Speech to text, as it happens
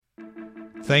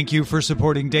Thank you for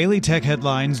supporting Daily Tech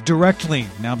Headlines directly.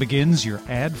 Now begins your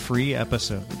ad-free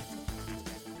episode.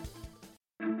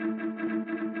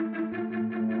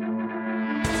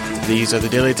 These are the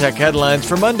Daily Tech Headlines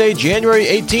for Monday, January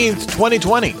 18th,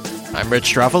 2020. I'm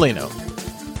Rich Straffolino.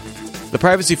 The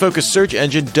privacy-focused search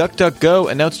engine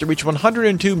DuckDuckGo announced to reach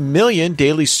 102 million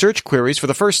daily search queries for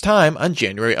the first time on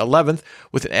January 11th,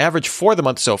 with an average for the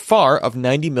month so far of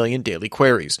 90 million daily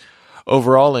queries.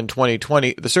 Overall, in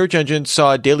 2020, the search engine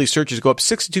saw daily searches go up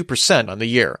 62% on the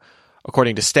year.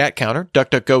 According to StatCounter,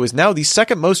 DuckDuckGo is now the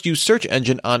second most used search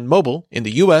engine on mobile in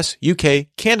the US, UK,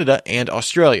 Canada, and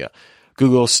Australia.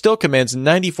 Google still commands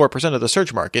 94% of the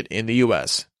search market in the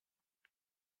US.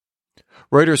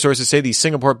 Reuters sources say the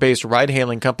Singapore-based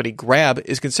ride-hailing company Grab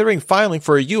is considering filing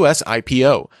for a US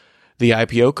IPO. The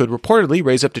IPO could reportedly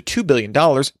raise up to $2 billion,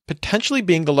 potentially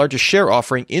being the largest share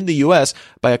offering in the U.S.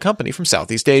 by a company from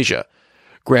Southeast Asia.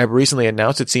 Grab recently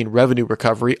announced it's seen revenue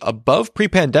recovery above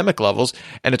pre-pandemic levels,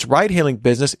 and its ride-hailing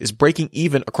business is breaking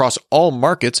even across all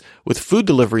markets, with food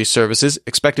delivery services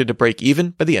expected to break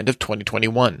even by the end of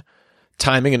 2021.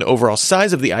 Timing and overall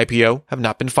size of the IPO have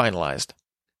not been finalized.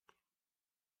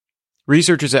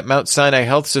 Researchers at Mount Sinai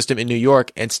Health System in New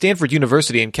York and Stanford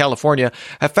University in California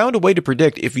have found a way to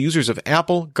predict if users of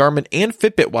Apple, Garmin, and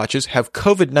Fitbit watches have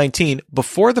COVID-19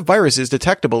 before the virus is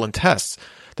detectable in tests.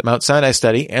 The Mount Sinai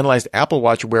study analyzed Apple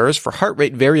Watch wearers for heart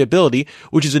rate variability,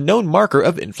 which is a known marker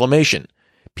of inflammation.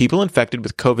 People infected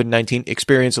with COVID-19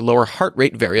 experience lower heart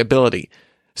rate variability.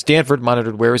 Stanford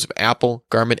monitored wearers of Apple,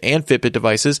 Garmin, and Fitbit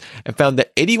devices and found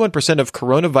that 81% of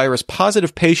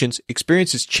coronavirus-positive patients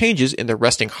experiences changes in their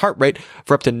resting heart rate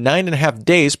for up to 9.5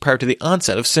 days prior to the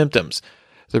onset of symptoms.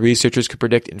 The researchers could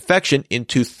predict infection in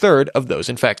 2/3 of those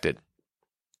infected.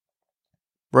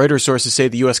 Reuters sources say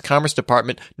the U.S. Commerce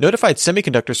Department notified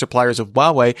semiconductor suppliers of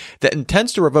Huawei that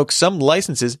intends to revoke some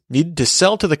licenses needed to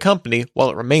sell to the company while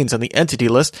it remains on the entity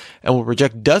list and will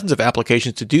reject dozens of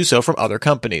applications to do so from other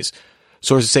companies.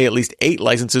 Sources say at least 8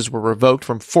 licenses were revoked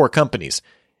from 4 companies.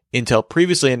 Intel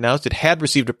previously announced it had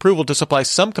received approval to supply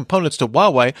some components to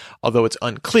Huawei, although it's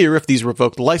unclear if these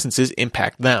revoked licenses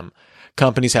impact them.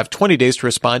 Companies have 20 days to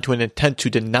respond to an intent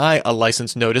to deny a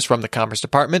license notice from the Commerce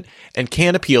Department and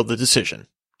can appeal the decision.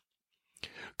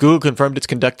 Google confirmed it's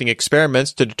conducting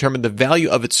experiments to determine the value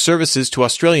of its services to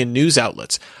Australian news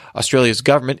outlets. Australia's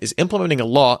government is implementing a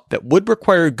law that would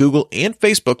require Google and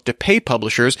Facebook to pay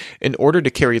publishers in order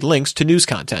to carry links to news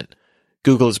content.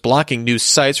 Google is blocking news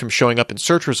sites from showing up in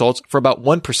search results for about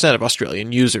 1% of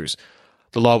Australian users.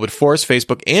 The law would force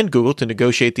Facebook and Google to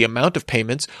negotiate the amount of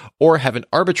payments or have an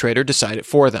arbitrator decide it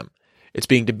for them. It's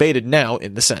being debated now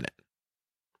in the Senate.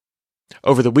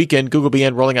 Over the weekend, Google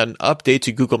began rolling out an update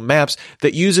to Google Maps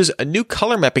that uses a new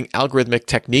color mapping algorithmic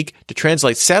technique to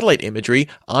translate satellite imagery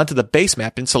onto the base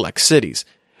map in select cities.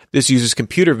 This uses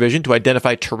computer vision to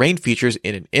identify terrain features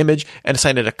in an image and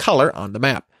assign it a color on the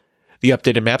map. The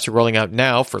updated maps are rolling out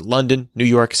now for London, New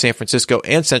York, San Francisco,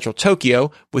 and central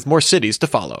Tokyo, with more cities to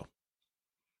follow.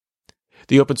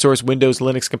 The open-source Windows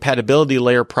Linux compatibility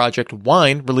layer project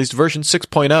Wine released version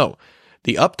 6.0.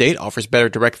 The update offers better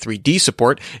direct 3D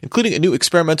support, including a new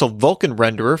experimental Vulkan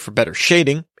renderer for better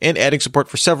shading, and adding support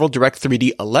for several direct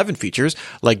 3D 11 features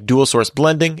like dual-source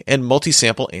blending and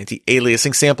multi-sample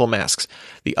anti-aliasing sample masks.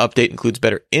 The update includes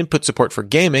better input support for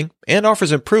gaming and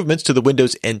offers improvements to the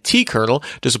Windows NT kernel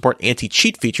to support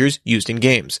anti-cheat features used in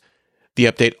games. The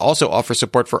update also offers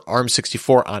support for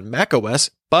ARM64 on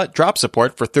macOS, but drops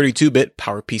support for 32-bit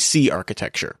PowerPC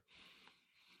architecture.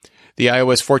 The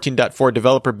iOS 14.4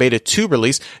 Developer Beta 2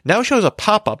 release now shows a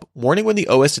pop-up warning when the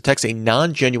OS detects a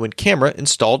non-genuine camera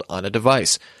installed on a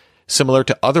device. Similar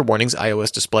to other warnings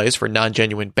iOS displays for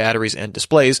non-genuine batteries and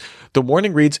displays, the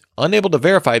warning reads, "Unable to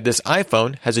verify this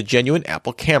iPhone has a genuine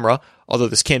Apple camera, although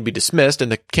this can be dismissed and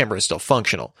the camera is still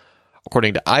functional."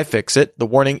 According to iFixit, the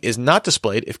warning is not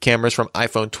displayed if cameras from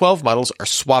iPhone 12 models are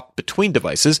swapped between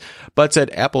devices, but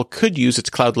said Apple could use its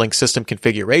CloudLink system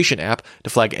configuration app to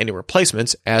flag any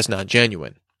replacements as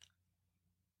non-genuine.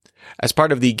 As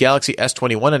part of the Galaxy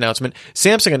S21 announcement,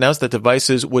 Samsung announced that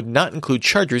devices would not include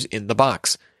chargers in the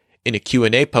box. In a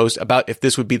Q&A post about if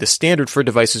this would be the standard for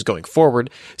devices going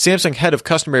forward, Samsung head of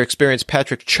customer experience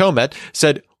Patrick Chomet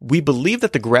said, "We believe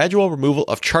that the gradual removal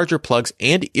of charger plugs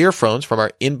and earphones from our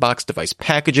in-box device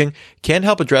packaging can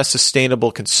help address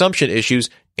sustainable consumption issues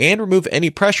and remove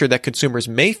any pressure that consumers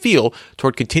may feel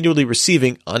toward continually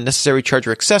receiving unnecessary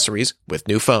charger accessories with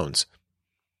new phones."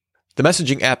 The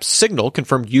messaging app Signal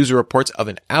confirmed user reports of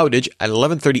an outage at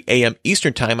 11:30 a.m.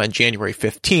 Eastern Time on January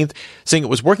 15th, saying it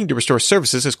was working to restore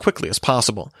services as quickly as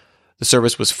possible. The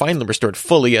service was finally restored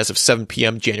fully as of 7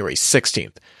 p.m. January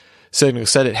 16th. Signal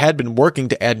said it had been working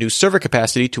to add new server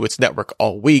capacity to its network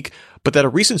all week, but that a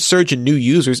recent surge in new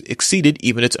users exceeded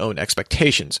even its own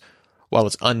expectations. While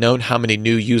it's unknown how many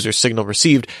new users Signal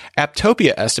received,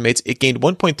 Apptopia estimates it gained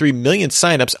 1.3 million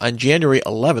signups on January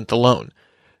 11th alone.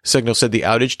 Signal said the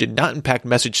outage did not impact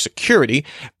message security,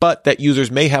 but that users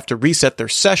may have to reset their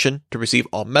session to receive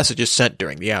all messages sent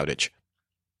during the outage.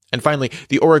 And finally,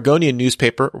 the Oregonian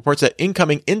newspaper reports that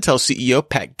incoming Intel CEO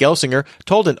Pat Gelsinger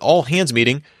told an all-hands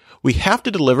meeting, "We have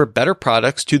to deliver better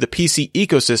products to the PC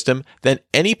ecosystem than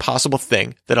any possible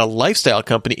thing that a lifestyle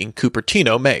company in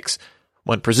Cupertino makes."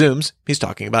 One presumes he's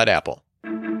talking about Apple.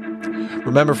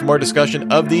 Remember, for more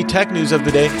discussion of the tech news of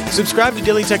the day, subscribe to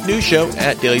Daily Tech News Show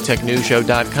at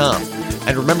dailytechnewsshow.com.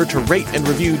 And remember to rate and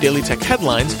review Daily Tech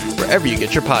Headlines wherever you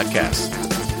get your podcasts.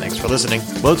 Thanks for listening.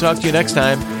 We'll talk to you next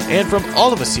time. And from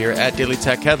all of us here at Daily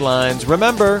Tech Headlines,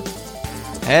 remember,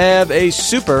 have a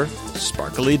super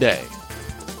sparkly day.